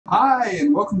Hi,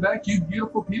 and welcome back, you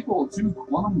beautiful people, to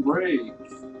Quantum Break.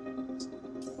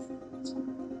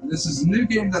 This is a new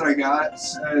game that I got.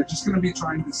 Just going to be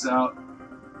trying this out.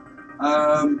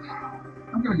 I'm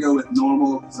going to go with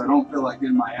normal because I don't feel like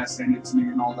getting my ass handed to me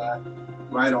and all that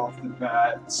right off the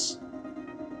bat.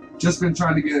 Just been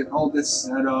trying to get all this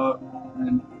set up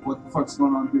and what the fuck's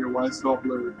going on here. Why is it all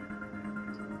blurred?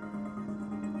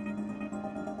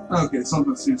 Okay,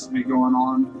 something seems to be going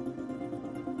on.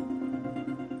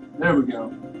 There we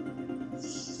go.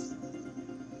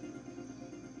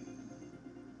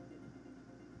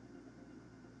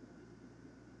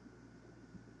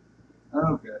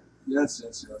 Okay. Yes.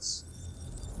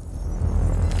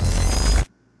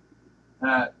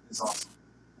 That is awesome.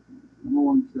 Number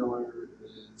one killer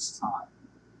is time.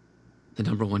 The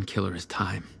number one killer is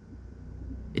time.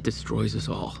 It destroys us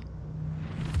all.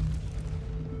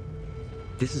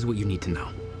 This is what you need to know.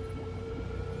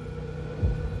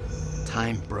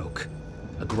 Time broke.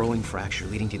 A growing fracture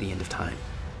leading to the end of time.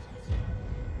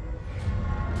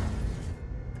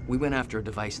 We went after a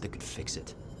device that could fix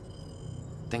it.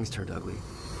 Things turned ugly.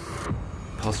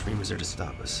 Paul Serene was there to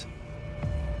stop us.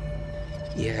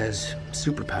 He has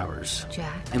superpowers.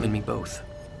 Jack? Him and me both.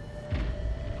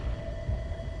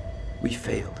 We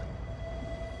failed.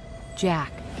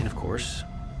 Jack. And of course,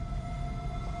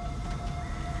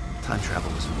 time travel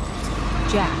was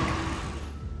involved. Jack.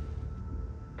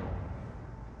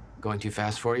 Going too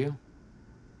fast for you?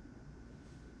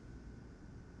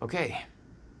 Okay.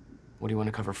 What do you want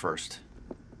to cover first?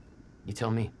 You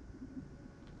tell me.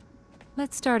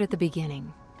 Let's start at the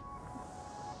beginning.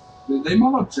 Did they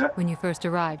model Jack? When you first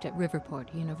arrived at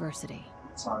Riverport University.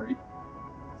 Sorry.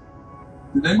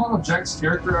 Did they model Jack's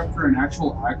character after an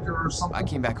actual actor or something? I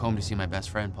came back home to see my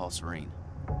best friend, Paul Serene.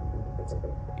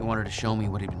 He wanted to show me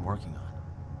what he'd been working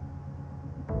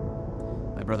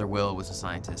on. My brother Will was a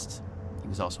scientist. He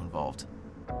was also involved.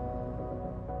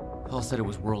 Paul said it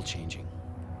was world-changing.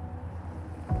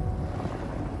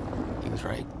 He was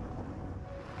right.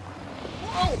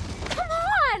 Whoa! Come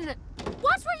on!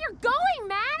 Watch where you're going,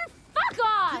 man! Fuck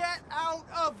off! Get out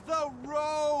of the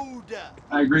road!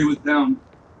 I agree with them.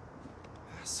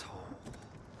 Asshole.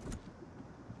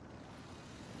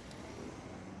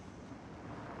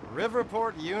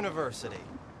 Riverport University.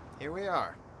 Here we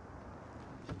are.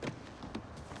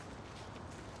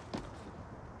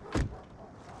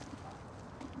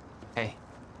 Hey,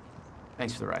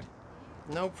 thanks for the ride.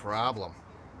 No problem.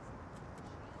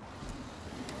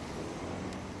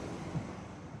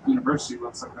 University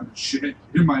looks like kind of shit,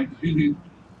 in my opinion.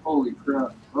 Holy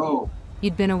crap. Oh.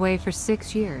 You'd been away for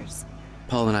 6 years.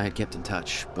 Paul and I had kept in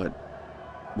touch, but,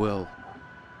 well,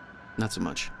 not so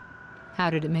much. How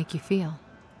did it make you feel?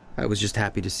 I was just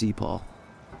happy to see Paul.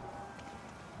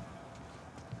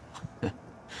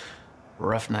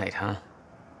 Rough night, huh?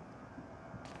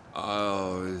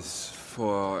 Oh, it's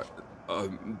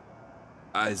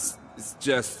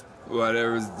just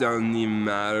whatever's doesn't even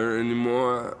matter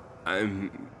anymore.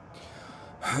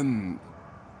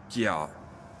 Yeah.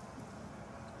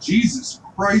 Jesus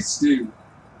Christ, dude.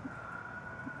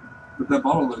 With that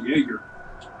bottle of Jaeger.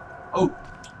 Oh,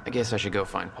 I guess I should go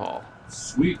find Paul.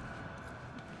 sweet.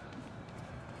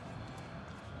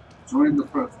 Join the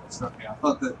protest. Okay, I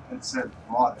thought that it said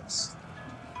modest.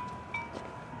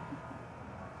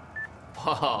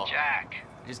 Paul. Jack.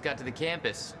 Just got to the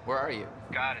campus. Where are you?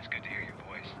 God, it's good to hear your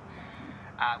voice.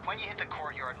 When you hit the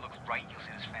courtyard, look right, you'll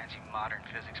see this fancy modern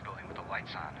physics building with the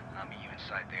lights on. I'll meet you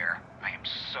inside there. I am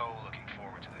so looking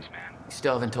forward to this, man. You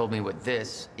still haven't told me what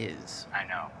this is. I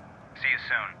know. See you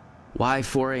soon. Why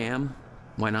 4 a.m.?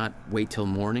 Why not wait till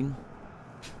morning?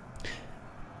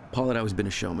 Paul had always been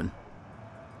a showman.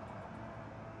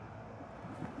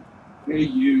 Hey,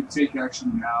 you, take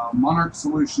action now. Monarch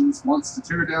Solutions wants to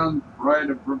tear down the Pride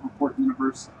of Riverport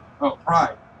University. Oh,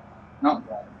 Pride, not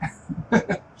Pride.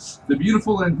 The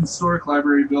beautiful and historic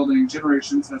library building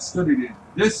generations have studied in.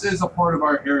 This is a part of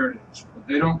our heritage, but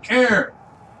they don't care.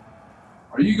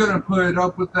 Are you going to put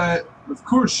up with that? Of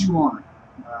course you aren't.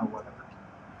 Whatever.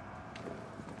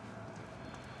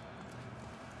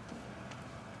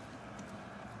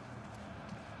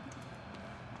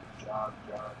 Job.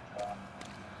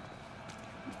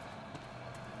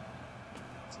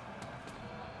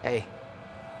 Hey,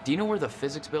 do you know where the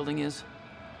physics building is?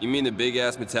 You mean the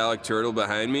big-ass metallic turtle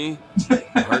behind me?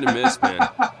 Hard to miss, man.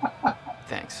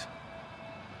 Thanks.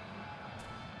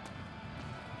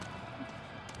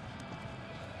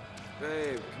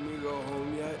 Babe, can we go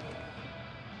home yet?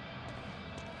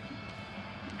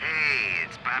 Hey,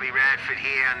 it's Bobby Radford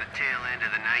here on the tail end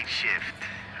of the night shift.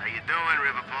 How you doing,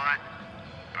 Riverport?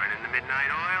 Burning the midnight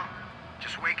oil?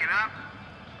 Just waking up?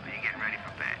 Or are you getting ready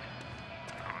for bed?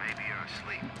 Oh, without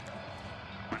sleep.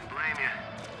 Wouldn't blame you.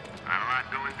 Not a lot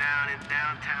going down in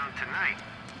downtown tonight.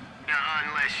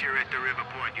 Unless you're at the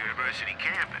Riverport University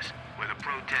campus, where the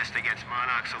protest against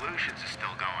Monarch Solutions is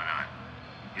still going on.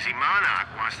 You see, Monarch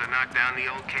wants to knock down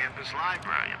the old campus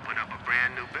library and put up a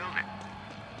brand new building.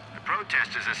 The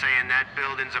protesters are saying that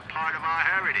building's a part of our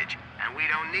heritage, and we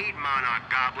don't need Monarch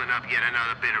gobbling up yet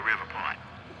another bit of Riverport.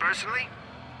 Personally,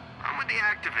 I'm with the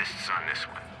activists on this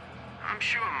one. I'm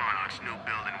sure Monarch's new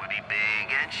building would be big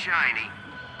and shiny,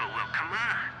 but well, come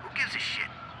on, who gives a shit?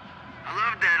 I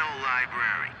love that old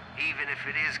library, even if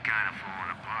it is kind of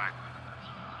falling apart.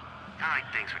 I like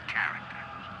things with character.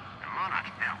 And Monarch,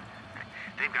 hell,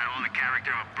 they've got all the character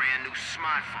of a brand new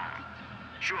smartphone.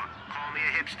 Sure, call me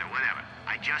a hipster, whatever.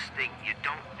 I just think you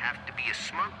don't have to be a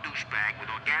smug douchebag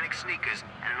with organic sneakers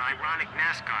and an ironic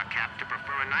NASCAR cap to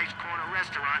prefer a nice corner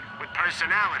restaurant with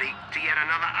personality to yet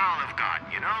another Olive Garden,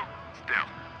 you know? Still,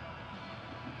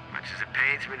 much as it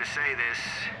pains me to say this,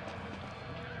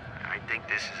 I think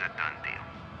this is a done deal.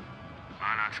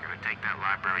 Monarch's gonna take that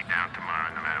library down tomorrow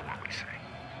no matter what we say.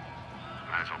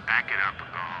 Might as well back it up and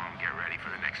go home and get ready for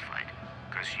the next fight.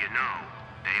 Because you know,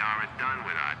 they aren't done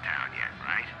with our town yet,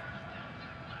 right?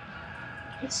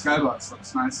 That skybox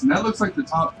looks nice, and that looks like the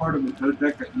top part of the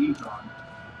dodecahedron.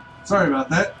 Sorry about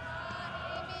that.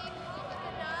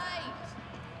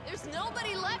 There's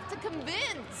nobody left to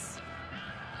convince.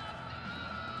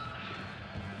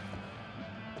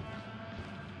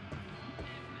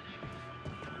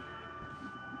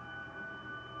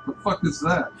 The fuck is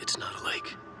that? It's not a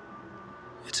lake.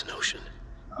 It's an ocean.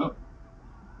 Oh.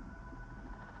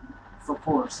 It's a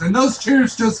forest. And those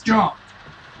chairs just jumped!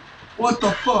 What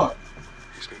the fuck?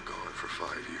 He's been gone for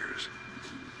 5 years.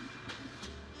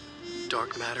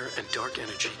 Dark matter and dark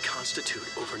energy constitute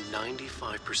over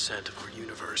 95% of our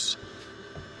universe.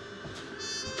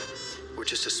 We're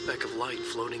just a speck of light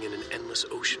floating in an endless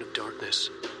ocean of darkness.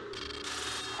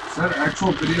 Is that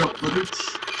actual video footage?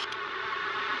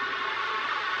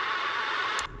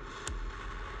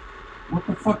 What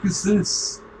the fuck is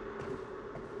this?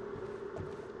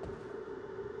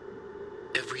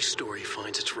 Every story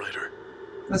finds its writer.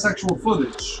 That's actual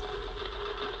footage.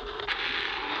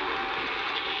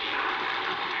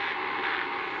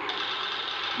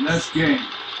 And that's game.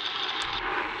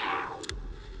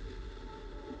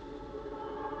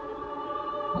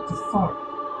 What the fuck?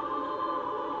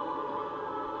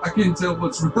 I can't tell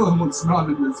what's real and what's not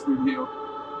in this video.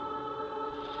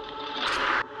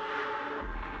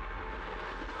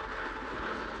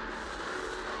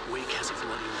 Wake has a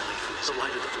bloody knife in the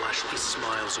light of the flashlight. He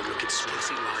smiles a wicked smile as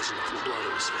he lies in the blood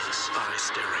on his face, eyes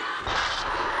staring.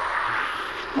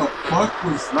 What the fuck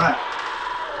was that?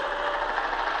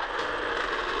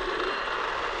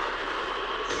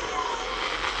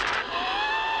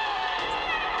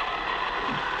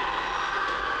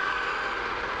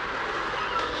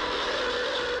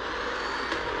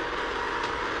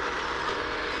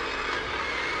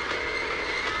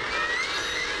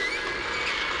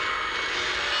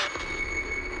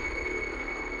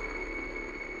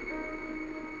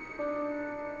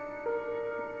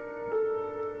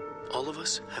 All of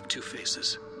us have two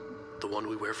faces. The one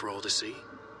we wear for all to see,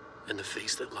 and the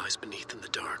face that lies beneath in the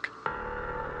dark.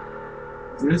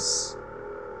 This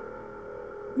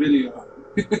video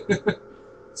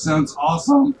sounds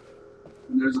awesome.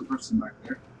 And there's a person back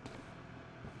there.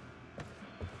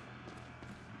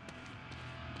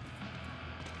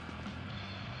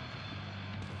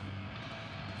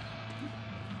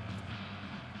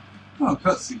 Oh,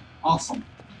 cutscene. Awesome.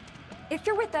 If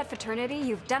you're with that fraternity,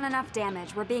 you've done enough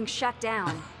damage. We're being shut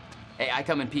down. Hey, I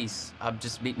come in peace. I'm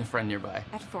just meeting a friend nearby.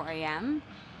 At 4 a.m.?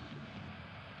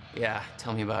 Yeah,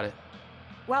 tell me about it.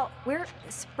 Well, we're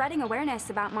spreading awareness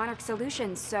about Monarch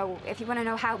Solutions, so if you want to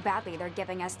know how badly they're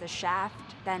giving us the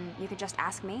shaft, then you could just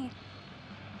ask me.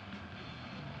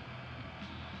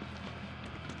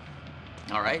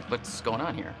 All right, what's going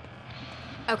on here?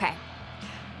 Okay.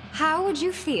 How would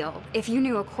you feel if you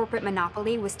knew a corporate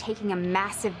monopoly was taking a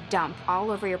massive dump all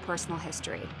over your personal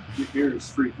history? Your ear is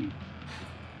freaky.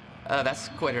 That's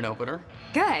quite an opener.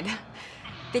 Good.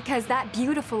 Because that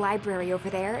beautiful library over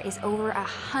there is over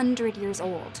 100 years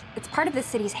old. It's part of the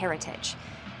city's heritage.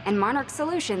 And Monarch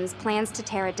Solutions plans to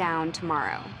tear it down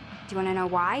tomorrow. Do you want to know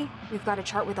why? We've got a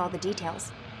chart with all the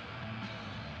details.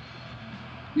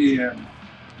 Yeah.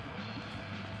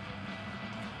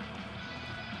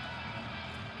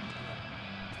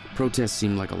 Protests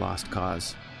seem like a lost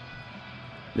cause.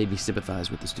 Maybe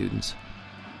sympathize with the students.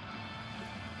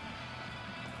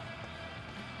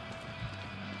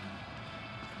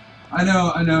 I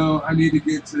know, I need to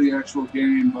get to the actual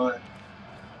game, but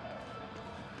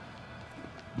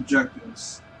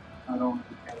objectives. I don't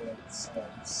really care what it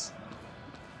says.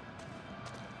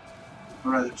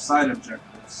 Or rather, side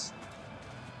objectives.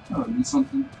 Oh, need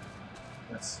something?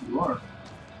 Yes, you are.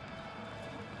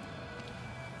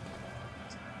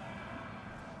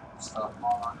 Stop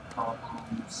on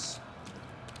problems.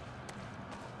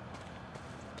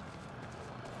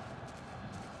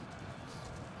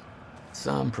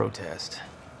 Some protest.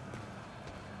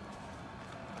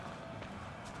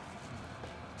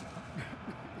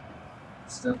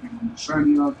 Stepping on the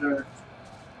shiny object.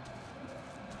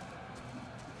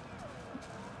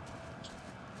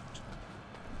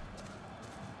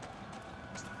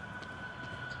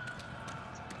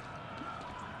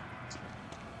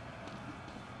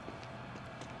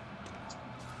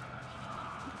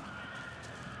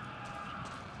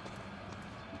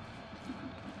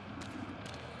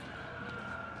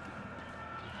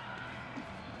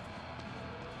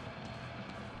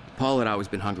 Paul had always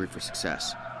been hungry for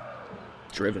success.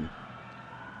 Driven.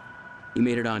 He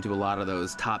made it onto a lot of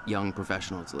those top young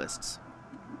professionals lists.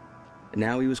 And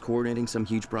now he was coordinating some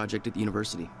huge project at the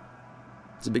university.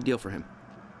 It's a big deal for him.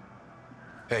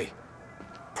 Hey,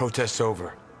 protest's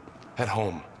over. Head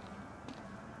home.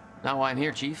 Not why I'm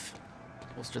here, Chief.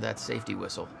 Holster that safety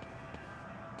whistle.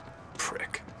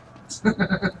 Prick.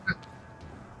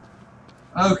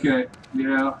 Okay,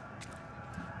 yeah.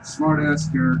 Smart-ass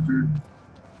character.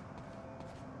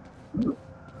 Ooh,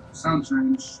 sound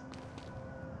change.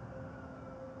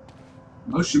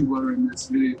 Motion blur in this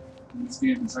video, in this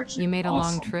game is actually You made a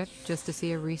awesome. long trip just to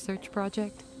see a research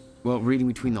project? Well, reading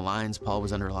between the lines, Paul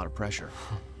was under a lot of pressure.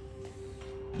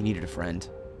 He needed a friend.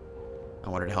 I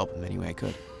wanted to help him any way I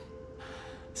could.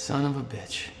 Son of a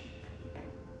bitch.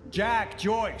 Jack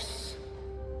Joyce.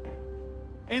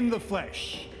 In the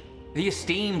flesh. The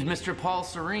esteemed Mr. Paul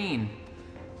Serene.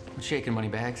 What's shaking,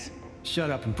 Moneybags? Shut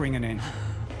up and bring it in.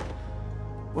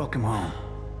 Welcome home.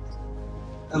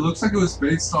 It looks like it was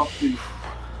based off the...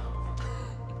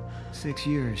 6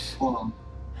 years. Hold on.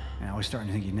 And I was starting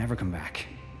to think you'd never come back.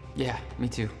 Yeah, me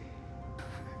too.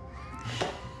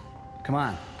 Come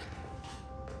on.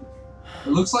 It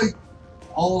looks like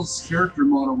Paul's character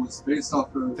model was based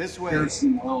off of This way.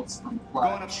 Harrison Wells from We're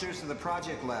going Flash. upstairs to the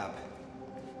project lab.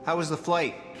 How was the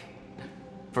flight?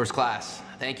 First class.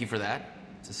 Thank you for that.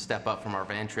 It's a step up from our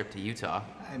van trip to Utah.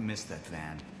 I missed that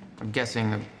van. I'm guessing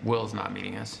that Will's not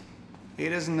meeting us. He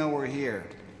doesn't know we're here.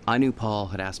 I knew Paul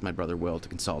had asked my brother Will to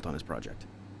consult on his project.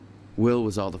 Will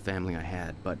was all the family I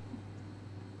had, but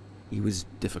he was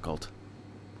difficult.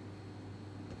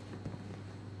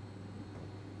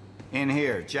 In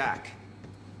here, Jack.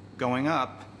 Going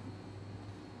up.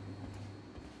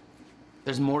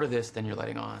 There's more to this than you're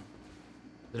letting on.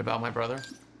 Is it about my brother?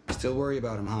 Still worry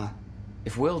about him, huh?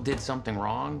 If Will did something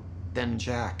wrong, then...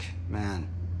 Jack, man.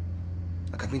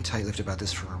 Look, I've been tight-lipped about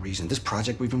this for a reason. This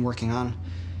project we've been working on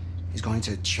is going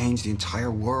to change the entire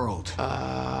world.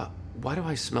 Why do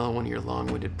I smell one of your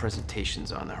long-winded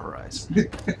presentations on the horizon?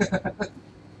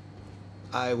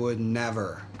 I would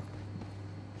never.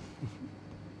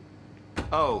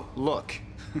 Oh, look.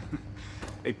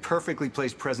 A perfectly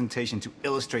placed presentation to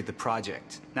illustrate the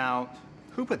project. Now,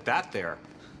 who put that there?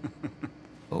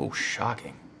 Oh,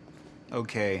 shocking.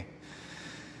 Okay.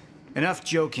 Enough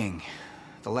joking.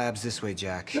 The lab's this way,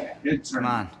 Jack. Come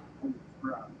on.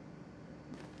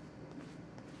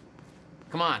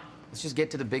 Come on, let's just get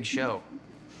to the big show.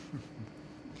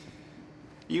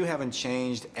 You haven't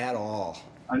changed at all.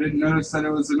 I didn't notice that it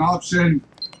was an option.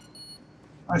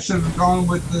 I should have gone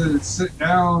with the sit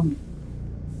down.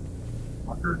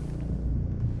 Fucker.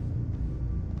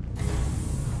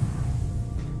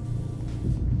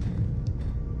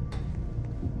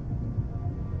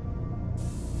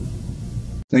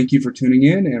 Thank you for tuning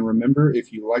in, and remember,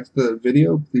 if you liked the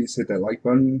video, please hit that like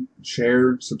button,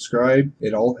 share, subscribe.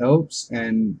 It all helps,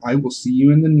 and I will see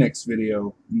you in the next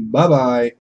video. Bye-bye.